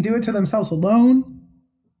 They can do it to themselves alone.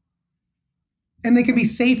 And they can be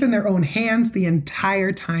safe in their own hands the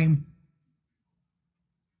entire time.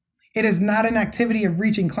 It is not an activity of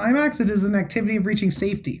reaching climax. It is an activity of reaching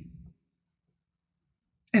safety.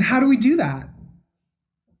 And how do we do that?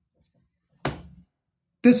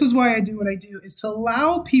 This is why I do what I do, is to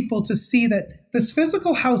allow people to see that this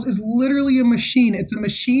physical house is literally a machine. It's a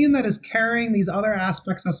machine that is carrying these other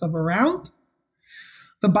aspects of us around.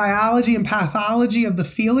 The biology and pathology of the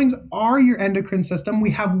feelings are your endocrine system.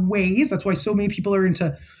 We have ways. That's why so many people are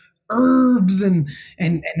into herbs and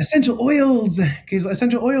essential oils, because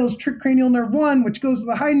essential oils trick cranial nerve 1, which goes to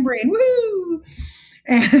the hindbrain. Woo!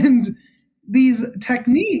 And these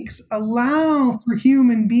techniques allow for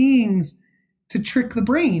human beings to trick the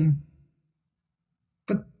brain.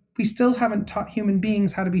 But we still haven't taught human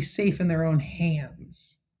beings how to be safe in their own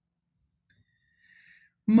hands.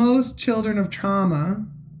 Most children of trauma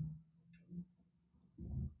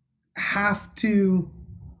have to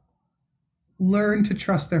learn to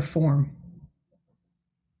trust their form.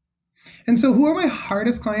 And so who are my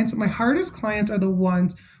hardest clients? My hardest clients are the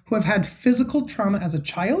ones who have had physical trauma as a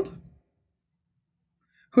child,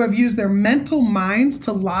 who have used their mental minds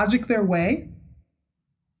to logic their way.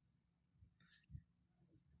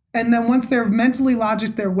 And then once they're mentally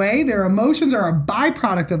logic their way, their emotions are a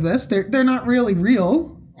byproduct of this. They're not really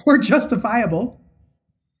real or justifiable.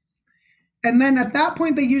 And then at that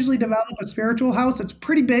point, they usually develop a spiritual house that's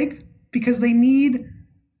pretty big because they need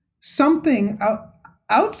something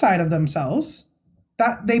outside of themselves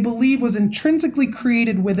that they believe was intrinsically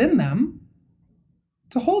created within them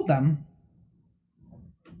to hold them.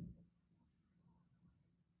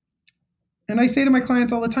 And I say to my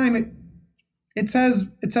clients all the time, it says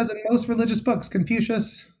in most religious books,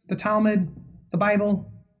 Confucius, the Talmud, the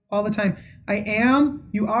Bible, all the time, I am,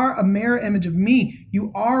 you are a mirror image of me.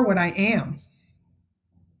 You are what I am.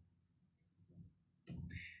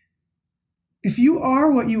 If you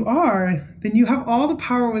are what you are, then you have all the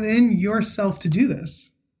power within yourself to do this.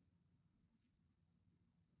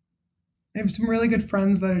 I have some really good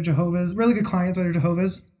friends that are Jehovah's, really good clients that are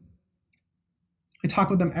Jehovah's. I talk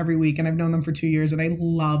with them every week, and I've known them for 2 years, and I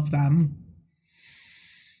love them.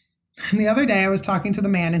 And the other day I was talking to the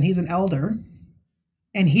man, and he's an elder,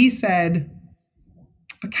 and he said,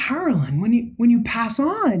 but Carolyn, when you pass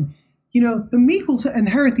on, the meek will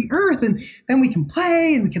inherit the earth, and then we can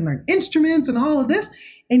play and we can learn instruments and all of this.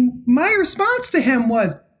 And my response to him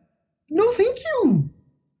was, no, thank you.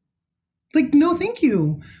 Like, no, thank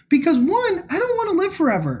you. Because one, I don't want to live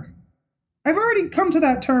forever. I've already come to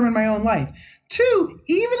that term in my own life. Two,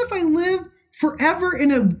 even if I live forever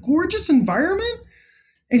in a gorgeous environment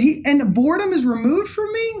and boredom is removed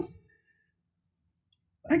from me,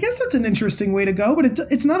 I guess that's an interesting way to go, but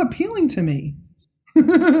it's not appealing to me.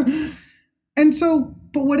 And so,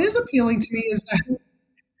 but what is appealing to me is that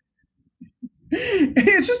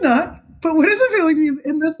it's just not. But what is appealing to me is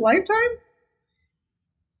in this lifetime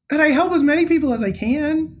that I help as many people as I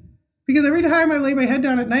can. Because every time I lay my head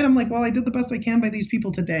down at night, I'm like, well, I did the best I can by these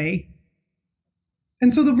people today.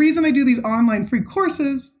 And so the reason I do these online free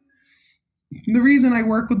courses, the reason I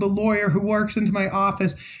work with the lawyer who works into my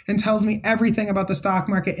office and tells me everything about the stock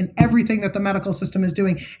market and everything that the medical system is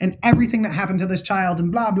doing and everything that happened to this child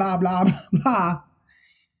and blah, blah, blah, blah, blah,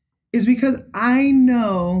 is because I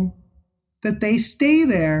know that they stay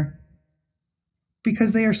there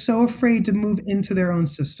because they are so afraid to move into their own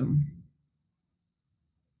system.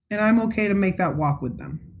 And I'm okay to make that walk with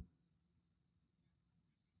them.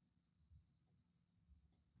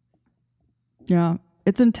 Yeah,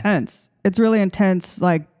 it's intense. It's really intense,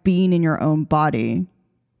 like being in your own body.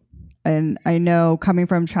 And I know coming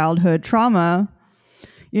from childhood trauma,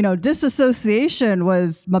 disassociation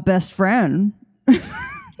was my best friend.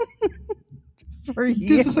 For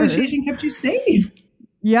years. Disassociation kept you safe.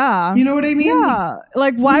 Yeah. You know what I mean? Yeah.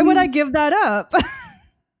 Like, why would I give that up?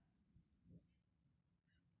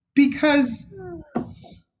 Because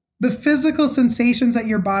the physical sensations that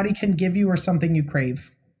your body can give you are something you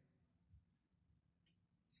crave.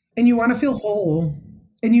 And you want to feel whole.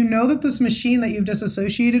 And you know that this machine that you've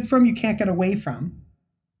disassociated from, you can't get away from.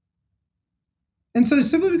 And so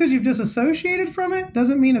simply because you've disassociated from it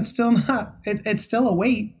doesn't mean it's still not, it's still a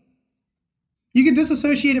weight. You can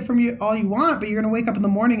disassociate it from you all you want, but you're going to wake up in the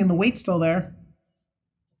morning and the weight's still there.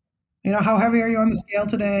 How heavy are you on the scale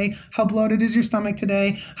today? How bloated is your stomach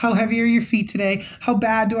today? How heavy are your feet today? How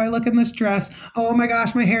bad do I look in this dress? Oh my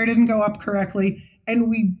gosh, my hair didn't go up correctly. And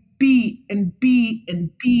we beat and beat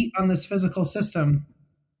and beat on this physical system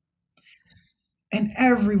in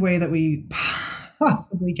every way that we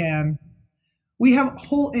possibly can. We have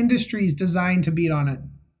whole industries designed to beat on it.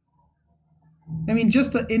 I mean,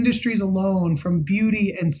 just the industries alone from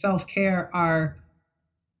beauty and self-care are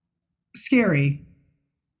scary.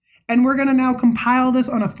 And we're going to now compile this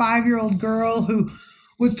on a 5-year-old girl who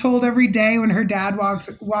was told every day when her dad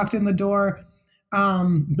walked in the door,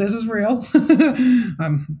 this is real.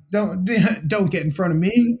 Don't get in front of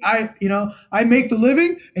me. I make the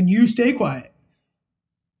living and you stay quiet.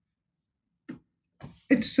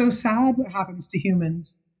 It's so sad what happens to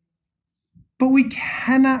humans. But we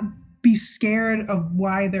cannot be scared of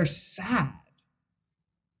why they're sad.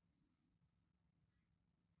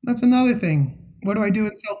 That's another thing. What do I do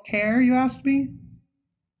in self-care, you asked me?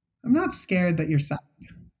 I'm not scared that you're sad.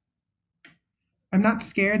 I'm not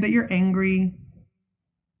scared that you're angry.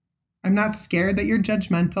 I'm not scared that you're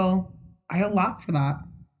judgmental. I allow for that.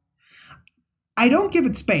 I don't give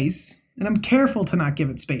it space, and I'm careful to not give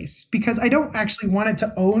it space because I don't actually want it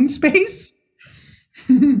to own space.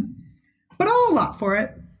 But I'll allow for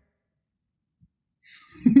it.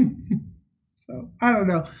 So, I don't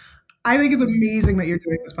know. I think it's amazing that you're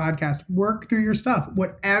doing this podcast. Work through your stuff.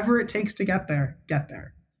 Whatever it takes to get there, get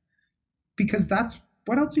there. Because that's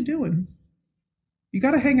what else you doing. You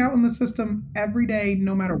got to hang out in the system every day,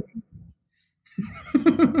 no matter what.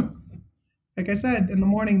 Like I said, in the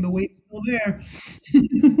morning, the weight's still there.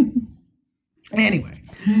 Anyway.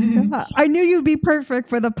 Yeah, I knew you'd be perfect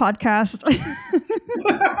for the podcast.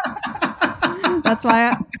 That's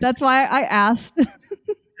why I asked.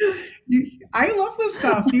 I love this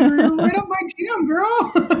stuff. You're right up my jam,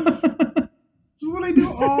 girl. This is what I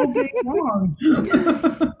do all day long.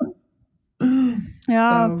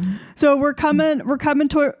 Yeah. So we're coming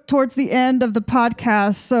towards the end of the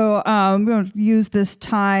podcast. So I'm going to use this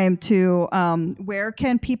time to where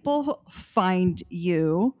can people find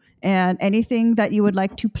you and anything that you would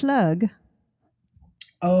like to plug?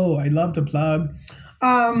 Oh, I'd love to plug.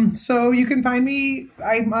 So you can find me,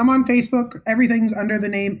 I'm on Facebook. Everything's under the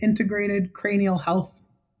name Integrated Cranial Health.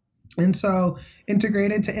 And so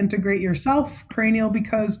integrated to integrate yourself, cranial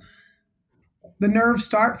because the nerves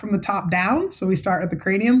start from the top down. So we start at the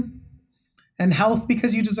cranium, and health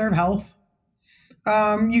because you deserve health.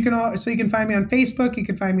 You can find me on Facebook. You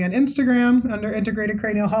can find me on Instagram under Integrated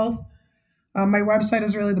Cranial Health. My website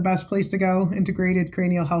is really the best place to go,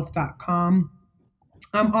 integratedcranialhealth.com.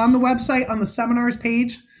 On the website, on the seminars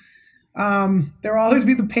page, there will always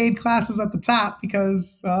be the paid classes at the top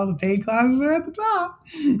because, well, the paid classes are at the top.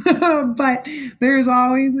 But there is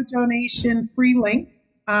always a donation free link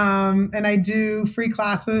And I do free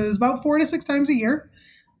classes about 4 to 6 times a year.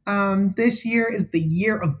 This year is the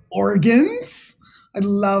year of organs. I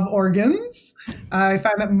love organs. I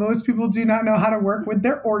find that most people do not know how to work with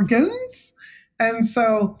their organs. And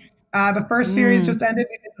so the first series just ended.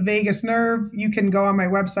 We did the vagus nerve. You can go on my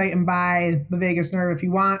website and buy the vagus nerve if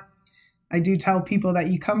you want. I do tell people that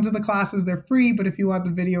you come to the classes, they're free, but if you want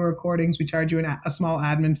the video recordings, we charge you a small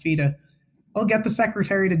admin fee I'll get the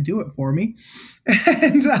secretary to do it for me.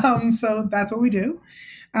 And so that's what we do.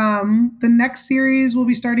 The next series will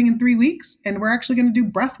be starting in 3 weeks, and we're actually going to do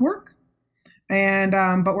breath work. And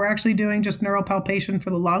but we're actually doing just neural palpation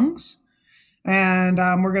for the lungs. And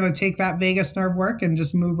we're going to take that vagus nerve work and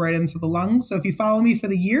just move right into the lungs. So if you follow me for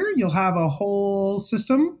the year, you'll have a whole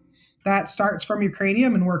system that starts from your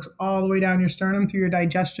cranium and works all the way down your sternum through your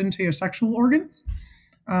digestion to your sexual organs.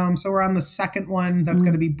 So we're on the second one. That's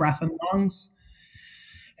going to be breath and lungs.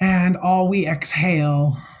 And all we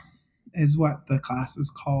exhale is what the class is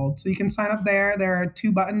called. So you can sign up there. There are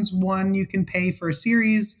 2 buttons. One, you can pay for a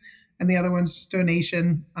series, and the other one's just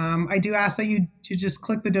donation. I do ask that you just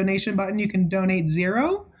click the donation button. You can donate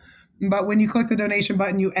 $0, but when you click the donation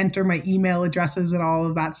button, you enter my email addresses and all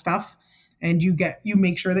of that stuff, and you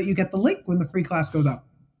make sure that you get the link when the free class goes up.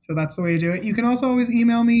 So that's the way to do it. You can also always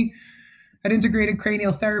email me at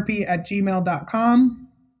integratedcranialtherapy@gmail.com,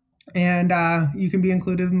 and you can be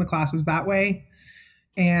included in the classes that way.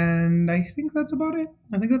 And I think that's about it.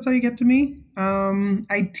 I think that's how you get to me.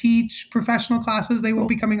 I teach professional classes. They won't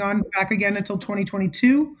be coming on back again until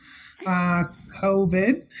 2022,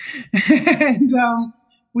 COVID. And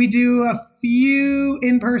we do a few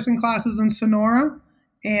in-person classes in Sonora.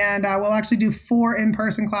 And we'll actually do 4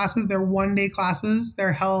 in-person classes. They're 1-day classes.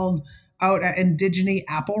 They're held out at Indigene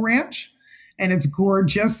Apple Ranch. And it's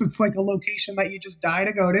gorgeous. It's like a location that you just die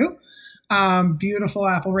to go to. Beautiful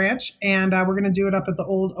Apple Ranch. And we're going to do it up at the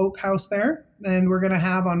old Oak House there. And we're going to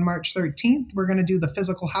have on March 13th, we're going to do the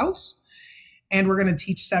physical house. And we're going to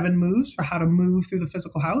teach 7 moves for how to move through the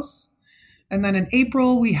physical house. And then in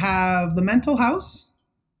April, we have the mental house.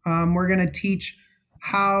 We're going to teach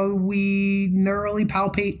how we neurally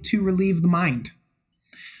palpate to relieve the mind.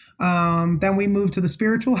 Then we move to the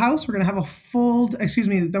spiritual house. We're going to have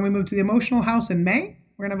then we move to the emotional house in May.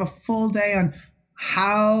 We're going to have a full day on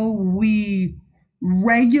how we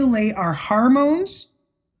regulate our hormones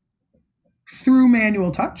through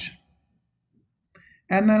manual touch.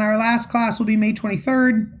 And then our last class will be May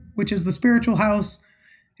 23rd, which is the spiritual house.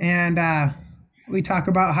 And we talk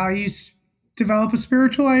about how you develop a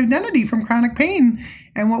spiritual identity from chronic pain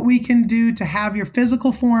and what we can do to have your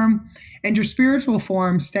physical form and your spiritual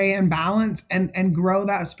form stay in balance and grow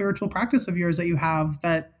that spiritual practice of yours that you have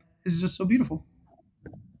that is just so beautiful.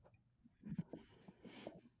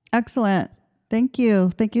 Excellent. Thank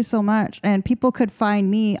you. Thank you so much. And people could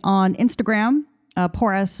find me on Instagram,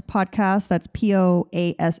 Porass Podcast. That's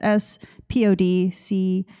POASS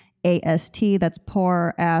That's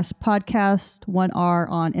Porass Podcast, 1 R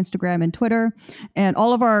on Instagram and Twitter. And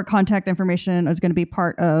all of our contact information is going to be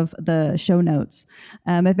part of the show notes.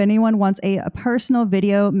 If anyone wants a personal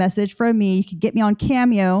video message from me, you can get me on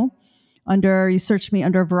Cameo. You search me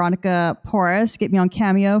under Veronica Porass, get me on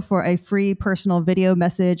Cameo for a free personal video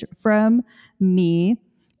message from me.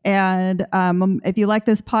 And if you like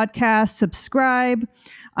this podcast, subscribe.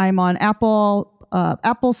 I'm on Apple,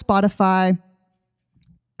 Spotify,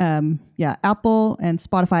 Apple and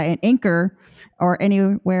Spotify and Anchor, or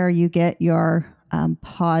anywhere you get your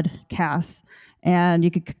podcasts. And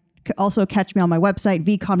you could also catch me on my website,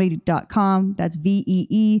 vcomedy.com. That's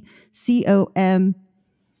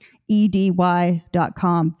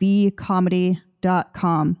VEECOMEDY.com,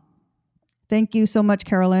 vcomedy.com. Thank you so much,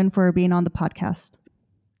 Carolyn, for being on the podcast.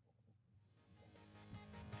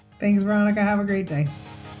 Thanks, Veronica. Have a great day.